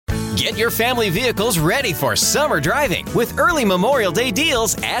Get your family vehicles ready for summer driving with early Memorial Day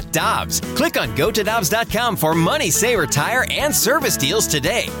deals at Dobbs. Click on GoToDobbs.com for money saver tire and service deals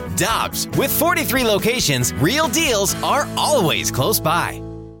today. Dobbs, with 43 locations, real deals are always close by.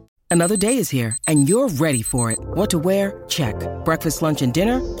 Another day is here, and you're ready for it. What to wear? Check. Breakfast, lunch, and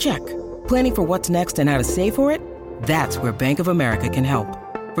dinner? Check. Planning for what's next and how to save for it? That's where Bank of America can help.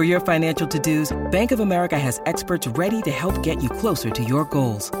 For your financial to-dos, Bank of America has experts ready to help get you closer to your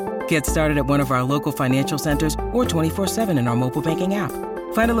goals. Get started at one of our local financial centers or 24/7 in our mobile banking app.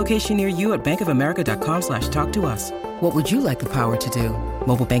 Find a location near you at bankofamerica.com/talktous. What would you like the power to do?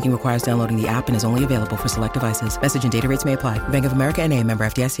 Mobile banking requires downloading the app and is only available for select devices. Message and data rates may apply. Bank of America N.A., member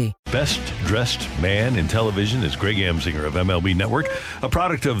FDIC. Best dressed man in television is Greg Amsinger of MLB Network, a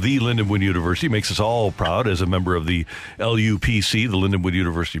product of the Lindenwood University. Makes us all proud as a member of the LUPC, the Lindenwood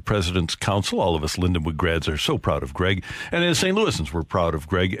University President's Council. All of us Lindenwood grads are so proud of Greg. And as St. Louisans, we're proud of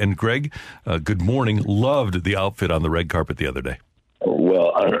Greg. And Greg, good morning. Loved the outfit on the red carpet the other day.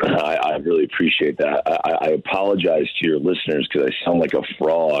 Well, I really appreciate that. I apologize to your listeners because I sound like a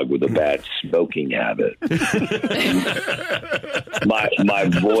frog with a bad smoking habit. my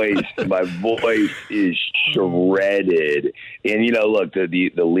voice is shredded. And look,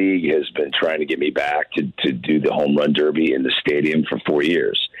 the league has been trying to get me back to do the home run derby in the stadium for 4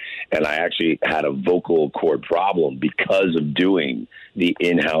 years. And I actually had a vocal cord problem because of doing the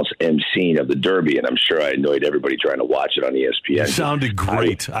in-house emceeing of the Derby, and I'm sure I annoyed everybody trying to watch it on ESPN. You sounded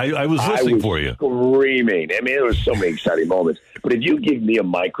great. I was listening for you. Screaming. I mean, there were so many exciting moments. But if you give me a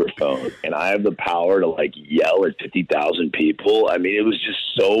microphone and I have the power to yell at 50,000 people, I mean, it was just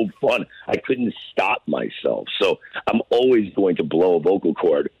so fun. I couldn't stop myself. So I'm always going to blow a vocal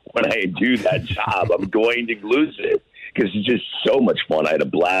cord when I do that job. I'm going to lose it. Because it's just so much fun. I had a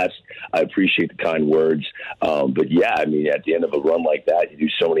blast. I appreciate the kind words. But yeah, I mean, at the end of a run like that, you do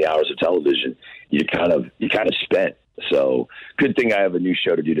so many hours of television, you kind of spent. So good thing I have a new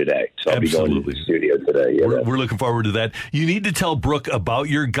show to do today. So I'll be going to the studio today. Yeah, we're looking forward to that. You need to tell Brooke about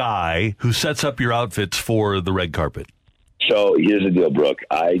your guy who sets up your outfits for the red carpet. So here's the deal, Brooke.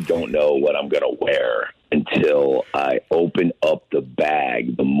 I don't know what I'm going to wear until I open up the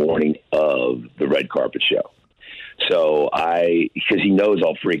bag the morning of the red carpet show. So because he knows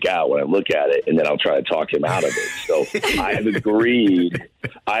I'll freak out when I look at it, and then I'll try to talk him out of it. So I've agreed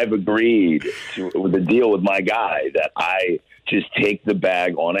to with the deal with my guy that I just take the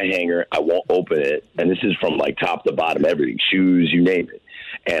bag on a hanger. I won't open it, and this is from top to bottom, everything, shoes, you name it.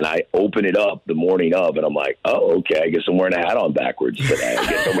 And I open it up the morning of, and I'm like, oh, okay, I guess I'm wearing a hat on backwards today.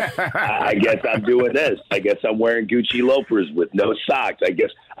 I guess I'm doing this. I guess I'm wearing Gucci loafers with no socks. I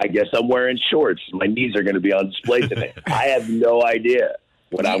guess I'm wearing shorts. My knees are going to be on display today. I have no idea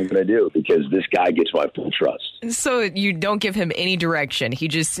what I'm going to do because this guy gets my full trust. So you don't give him any direction. He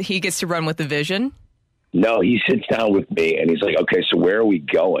gets to run with the vision? No, he sits down with me and he's like, okay, so where are we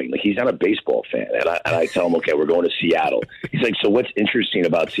going? He's not a baseball fan. And I tell him, okay, we're going to Seattle. He's like, so what's interesting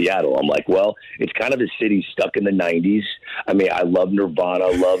about Seattle? I'm like, well, it's kind of a city stuck in the 90s. I mean, I love Nirvana,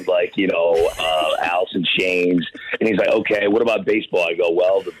 love Alice in Chains. And he's like, okay, what about baseball? I go,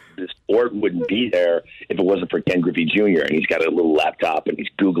 well, the sport wouldn't be there if it wasn't for Ken Griffey Jr. And he's got a little laptop and he's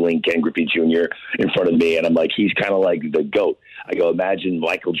Googling Ken Griffey Jr. in front of me. And I'm like, he's kind of like the GOAT. I go, imagine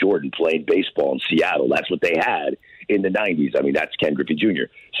Michael Jordan playing baseball in Seattle. That's what they had in the 90s. I mean, that's Ken Griffey Jr.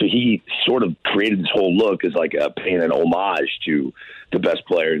 So he sort of created this whole look as paying an homage to the best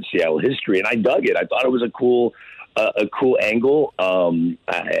player in Seattle history. And I dug it. I thought it was a cool angle. I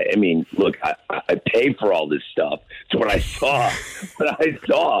mean, look, I pay for all this stuff. So when I saw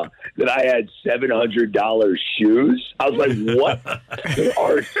that I had $700 shoes, I was like, what? There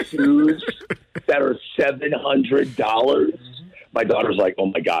are shoes that are $700? My daughter's like, oh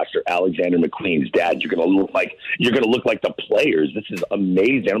my gosh, they're Alexander McQueen's. Dad, you're gonna look like the players. This is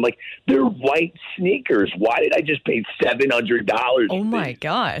amazing. I'm like, they're white sneakers. Why did I just pay $700? Oh my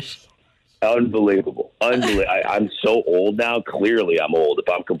gosh. Unbelievable. I'm so old now. Clearly I'm old if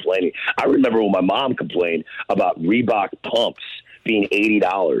I'm complaining. I remember when my mom complained about Reebok pumps being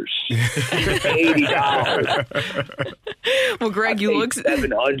 $80. $80. Well, Greg, you look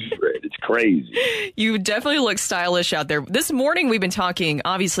 $700. It's crazy. You definitely look stylish out there. This morning, we've been talking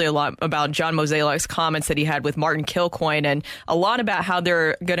obviously a lot about John Mozeliak's comments that he had with Martin Kilcoyne, and a lot about how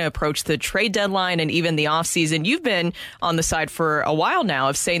they're going to approach the trade deadline and even the offseason. You've been on the side for a while now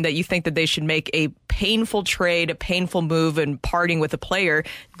of saying that you think that they should make a painful trade, a painful move, and parting with a player.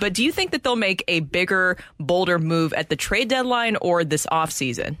 But do you think that they'll make a bigger, bolder move at the trade deadline or this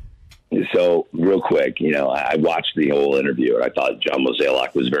offseason? So real quick, I watched the whole interview and I thought John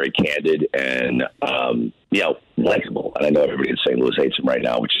Mozeliak was very candid and, likable. And I know everybody in St. Louis hates him right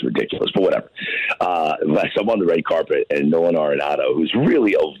now, which is ridiculous, but whatever. I'm on the red carpet and Nolan Arenado, who's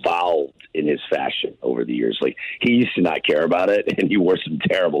really evolved in his fashion over the years. Like, he used to not care about it, and he wore some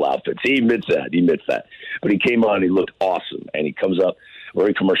terrible outfits. He admits that. But he came on, he looked awesome, and he comes up, we're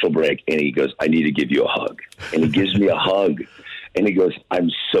in commercial break, and he goes, I need to give you a hug. And he gives me a hug, and he goes, I'm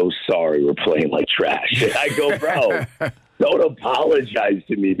so sorry we're playing like trash. And I go, bro, don't apologize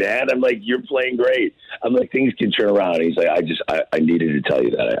to me, man. I'm like, you're playing great. I'm like, things can turn around. And he's like, I needed to tell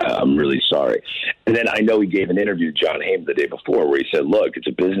you that. I'm really sorry. And then I know he gave an interview to John Hamm the day before where he said, look, it's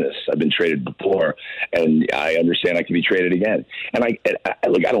a business. I've been traded before, and I understand I can be traded again. And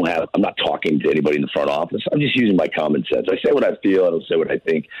I'm not talking to anybody in the front office. I'm just using my common sense. I say what I feel. I don't say what I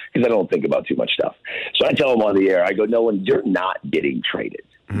think because I don't think about too much stuff. So I tell him on the air, I go, Nolan, you're not getting traded.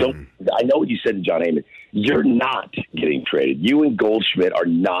 I know what you said to John Heyman. You're not getting traded. You and Goldschmidt are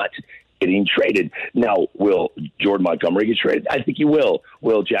not getting traded. Now, will Jordan Montgomery get traded? I think he will.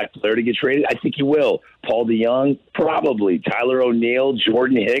 Will Jack Flaherty get traded? I think he will. Paul DeJong? Probably. Tyler O'Neill,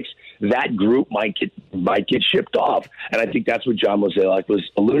 Jordan Hicks, that group might get shipped off. And I think that's what John Mozeliak was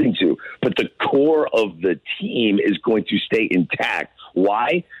alluding to. But the core of the team is going to stay intact.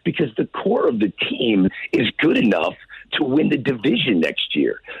 Why? Because the core of the team is good enough to win the division next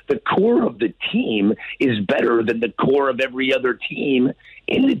year. The core of the team is better than the core of every other team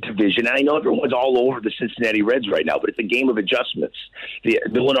in the division. And I know everyone's all over the Cincinnati Reds right now, but it's a game of adjustments. The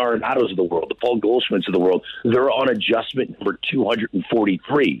Nolan Arenados of the world, the Paul Goldschmidts of the world, they're on adjustment number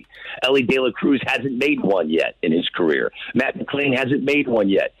 243. Ellie De La Cruz hasn't made one yet in his career. Matt McLean hasn't made one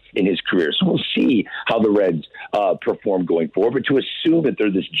yet in his career. So we'll see how the Reds perform going forward. But to assume that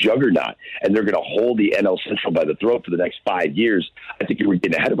they're this juggernaut and they're going to hold the NL Central by the throat for the next 5 years, I think we're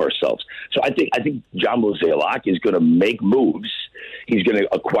getting ahead of ourselves. So I think John Mozeliak is going to make moves. He's going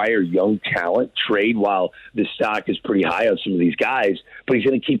to acquire young talent, trade while the stock is pretty high on some of these guys, but he's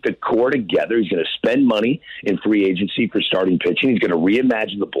going to keep the core together. He's going to spend money in free agency for starting pitching. He's going to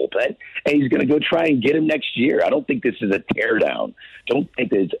reimagine the bullpen, and he's going to go try and get him next year. I don't think this is a teardown. Don't think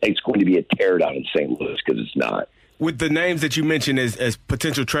that it's going to be a teardown in St. Louis, because it's not. With the names that you mentioned as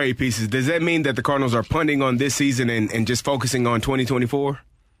potential trade pieces, does that mean that the Cardinals are punting on this season and just focusing on 2024?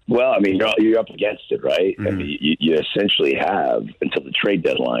 Well, I mean, you're up against it, right? Mm-hmm. I mean, you essentially have until the trade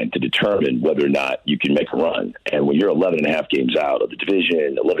deadline to determine whether or not you can make a run. And when you're 11 and a half games out of the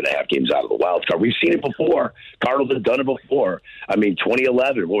division, 11 and a half games out of the wild card, we've seen it before. Cardinals have done it before. I mean,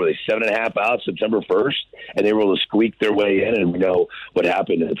 2011, what were they, 7.5 out September 1st? And they were able to squeak their way in, and we know what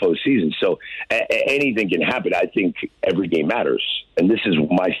happened in the postseason. So anything can happen. I think every game matters. And this is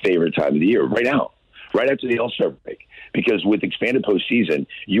my favorite time of the year right now, right after the All-Star break. Because with expanded postseason,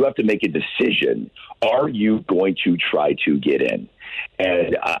 you have to make a decision. Are you going to try to get in?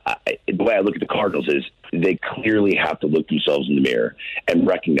 And the way I look at the Cardinals is they clearly have to look themselves in the mirror and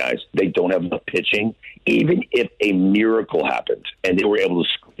recognize they don't have enough pitching. Even if a miracle happened and they were able to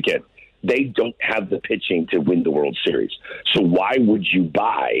squeak in, they don't have the pitching to win the World Series. So why would you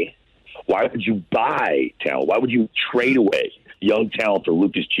buy talent? Why would you trade away young talent for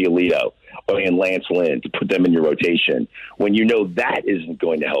Lucas Giolito and Lance Lynn to put them in your rotation when you know that isn't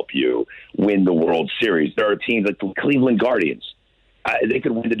going to help you win the World Series? There are teams like the Cleveland Guardians. They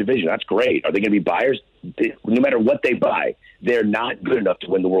could win the division. That's great. Are they going to be buyers? No matter what they buy, they're not good enough to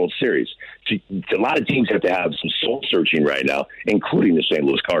win the World Series. So a lot of teams have to have some soul searching right now, including the St.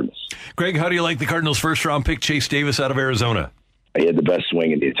 Louis Cardinals. Greg, how do you like the Cardinals' first-round pick, Chase Davis out of Arizona? He had the best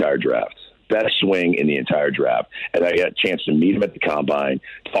swing in the entire draft. Best swing in the entire draft. And I got a chance to meet him at the Combine,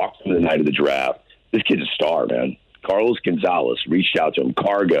 talk to him the night of the draft. This kid's a star, man. Carlos Gonzalez reached out to him.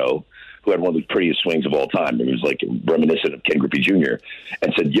 Cargo, who had one of the prettiest swings of all time, and he was like reminiscent of Ken Griffey Jr.,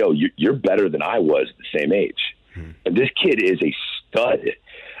 and said, yo, you're better than I was at the same age. And this kid is a stud.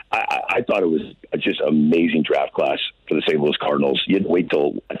 I thought it was just an amazing draft class for the St. Louis Cardinals. You had to wait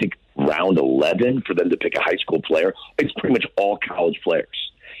till, I think, round 11 for them to pick a high school player. It's pretty much all college players.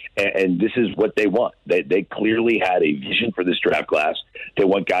 And this is what they want. They clearly had a vision for this draft class. They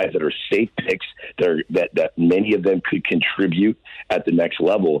want guys that are safe picks, that many of them could contribute at the next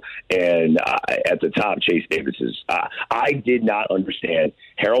level. And at the top, Chase Davis is. I did not understand.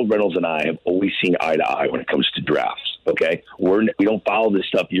 Harold Reynolds and I have always seen eye to eye when it comes to drafts. Okay, we don't follow this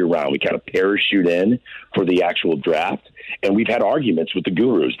stuff year round. We kind of parachute in for the actual draft. And we've had arguments with the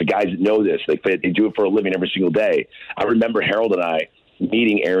gurus, the guys that know this. They do it for a living every single day. I remember Harold and I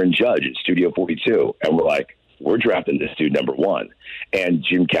meeting Aaron Judge at Studio 42, and we're like, we're drafting this dude number 1. And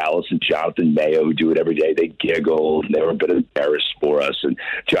Jim Callis and Jonathan Mayo, who do it every day, they giggled, and they were a bit embarrassed for us. And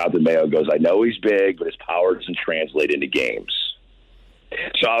Jonathan Mayo goes, I know he's big, but his power doesn't translate into games.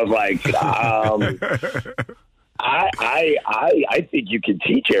 So I was like, I think you can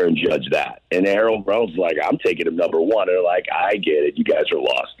teach Aaron Judge that. And Harold Brown's like, I'm taking him number 1. And they're like, I get it. You guys are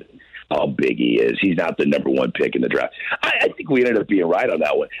lost in how big he is. He's not the number 1 pick in the draft. I think we ended up being right on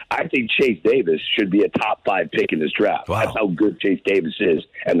that one. I think Chase Davis should be a top 5 pick in this draft. Wow. That's how good Chase Davis is,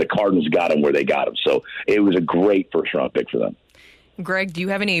 and the Cardinals got him where they got him. So it was a great first-round pick for them. Greg, do you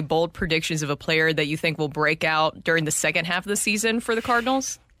have any bold predictions of a player that you think will break out during the second half of the season for the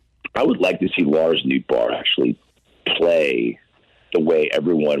Cardinals? I would like to see Lars Nootbaar actually play the way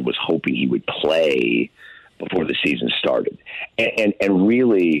everyone was hoping he would play before the season started, and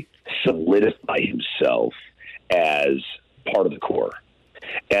really solidify himself as part of the core.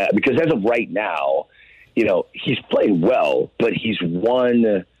 Because as of right now, he's playing well, but he's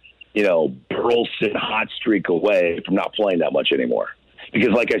one, Burleson hot streak away from not playing that much anymore. Because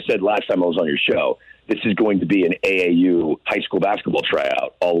like I said last time I was on your show, this is going to be an AAU high school basketball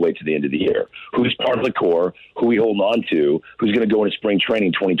tryout all the way to the end of the year. Who's part of the core? Who we hold on to? Who's going to go into spring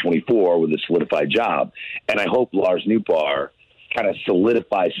training 2024 with a solidified job? And I hope Lars Nootbaar kind of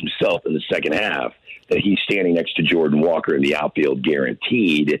solidifies himself in the second half, that he's standing next to Jordan Walker in the outfield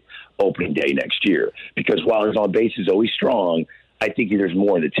guaranteed opening day next year. Because while his on base is always strong, I think there's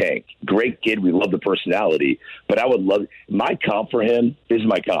more in the tank. Great kid. We love the personality. But I would love – my comp for him – this is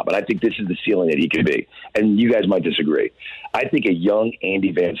my comp, and I think this is the ceiling that he could be. And you guys might disagree. I think a young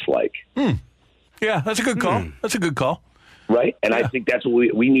Andy Van Slyke. Yeah, that's a good call. That's a good call. Right? And I think that's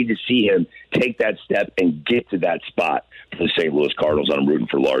what we need to see him take that step and get to that spot for the St. Louis Cardinals. And I'm rooting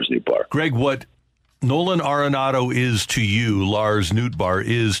for Lars Nootbaar. Greg, what Nolan Arenado is to you, Lars Nootbaar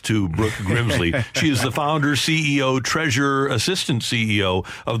is to Brooke Grimsley. She is the founder, CEO, treasurer, assistant CEO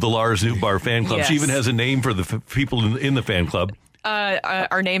of the Lars Nootbaar fan club. Yes. She even has a name for the people in the fan club.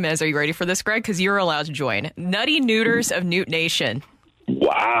 Our name is, are you ready for this, Greg? Because you're allowed to join. Nutty Neuters of Newt Nation.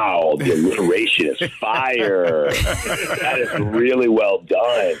 Wow, the alliteration is fire. That is really well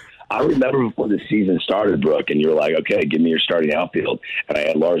done. I remember before the season started, Brooke, and you're like, okay, give me your starting outfield. And I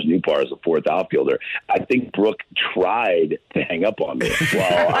had Lars Nootbaar as the 4th outfielder. I think Brooke tried to hang up on me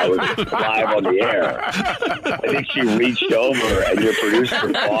while I was live on the air. I think she reached over, and your producer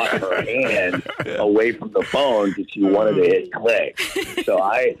brought her hand away from the phone because she wanted to hit click. So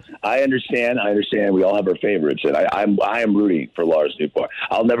I understand. We all have our favorites, and I am rooting for Lars Nootbaar.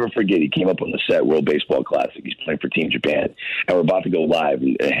 I'll never forget, he came up on the set, World Baseball Classic. He's playing for Team Japan, and we're about to go live,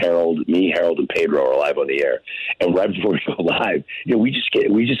 and Harold, and Pedro are live on the air. And right before we go live, we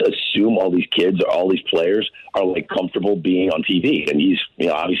just assume all these kids or all these players are like comfortable being on TV. And he's,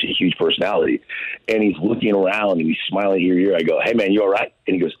 obviously a huge personality. And he's looking around and he's smiling ear to ear. I go, hey man, you all right?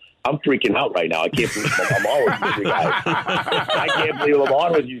 And he goes, I'm freaking out right now. I can't believe I'm on with you 3 guys. I can't believe I'm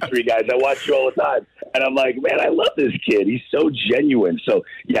on with you 3 guys. I watch you all the time. And I'm like, man, I love this kid. He's so genuine. So,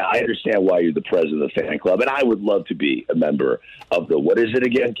 yeah, I understand why you're the president of the fan club. And I would love to be a member of the, what is it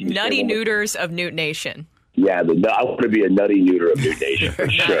again? Nutty Neuters of Newt Nation. Yeah, I want to be a nutty neuter of Newt Nation for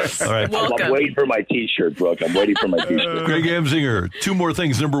sure. All right. I'm waiting for my T-shirt, Brooke. I'm waiting for my T-shirt. Greg Amsinger, 2 more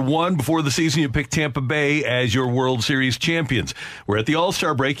things. Number 1, before the season, you picked Tampa Bay as your World Series champions. We're at the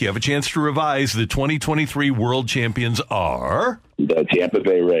All-Star break. You have a chance to revise. The 2023 World Champions are? The Tampa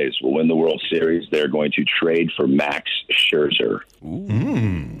Bay Rays will win the World Series. They're going to trade for Max Scherzer.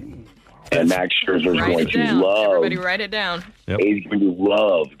 And Max Scherzer is going to love. Everybody write it down. Yep. He's going to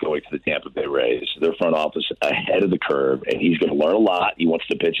love going to the Tampa Bay Rays. Their front office ahead of the curve, and he's going to learn a lot. He wants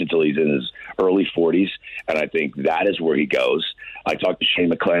to pitch until he's in his early 40s, and I think that is where he goes. I talked to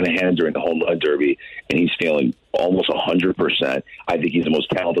Shane McClanahan during the Home Run Derby, and he's feeling almost 100%. I think he's the most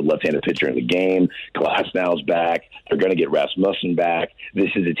talented left-handed pitcher in the game. Glasnow's back. They're going to get Rasmussen back.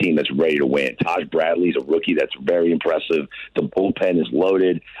 This is a team that's ready to win. Taj Bradley's a rookie that's very impressive. The bullpen is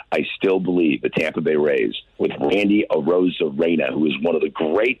loaded. I still believe the Tampa Bay Rays, with Randy Arozarena, who is one of the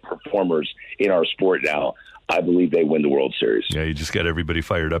great performers in our sport now, I believe they win the World Series. Yeah, you just got everybody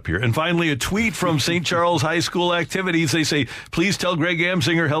fired up here. And finally, a tweet from St. Charles High School activities. They say, please tell Greg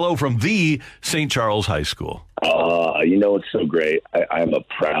Amsinger hello from the St. Charles High School. It's so great. I'm a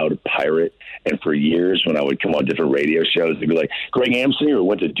proud pirate. And for years, when I would come on different radio shows, they'd be like, Greg Amsinger, who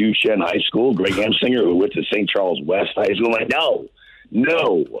went to Duchesne High School. Greg Amsinger, who went to St. Charles West High School. I'm like,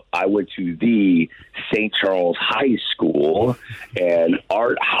 no, I went to the St. Charles High School, and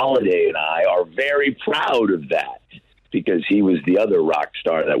Art Holliday and I are very proud of that. because he was the other rock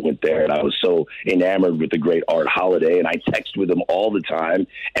star that went there. And I was so enamored with the great Art Holiday. And I text with him all the time.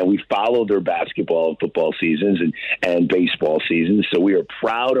 And we followed their basketball and football seasons and baseball seasons. So we are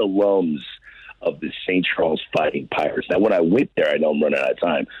proud alums of the St. Charles Fighting Pirates. Now, when I went there, I know I'm running out of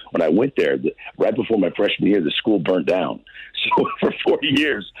time. When I went there, right before my freshman year, the school burnt down. So for 40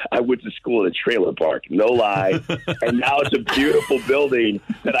 years, I went to school at a trailer park. No lie. And now it's a beautiful building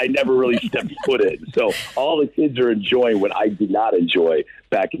that I never really stepped foot in. So all the kids are enjoying what I did not enjoy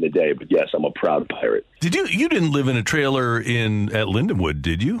back in the day. But yes, I'm a proud Pirate. Did you didn't live in a trailer at Lindenwood,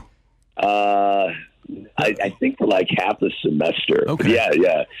 did you? I think for like half a semester. Okay.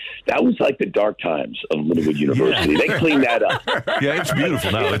 Yeah. That was like the dark times of Lindenwood University. They cleaned that up. Yeah, it's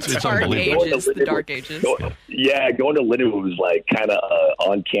beautiful now. It's dark unbelievable. ages, the dark ages. Going to Lindenwood was like kind of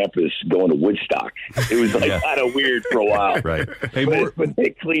on campus going to Woodstock. It was like kind of weird for a while. Right. Hey, but they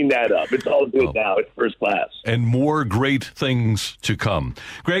cleaned that up. It's all good now. It's first class. And more great things to come.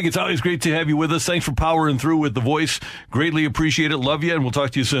 Greg, it's always great to have you with us. Thanks for powering through with the voice. Greatly appreciate it. Love you, and we'll talk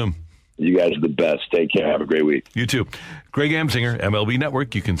to you soon. You guys are the best. Take care. Have a great week. You too. Greg Amsinger, MLB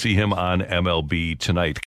Network. You can see him on MLB Tonight.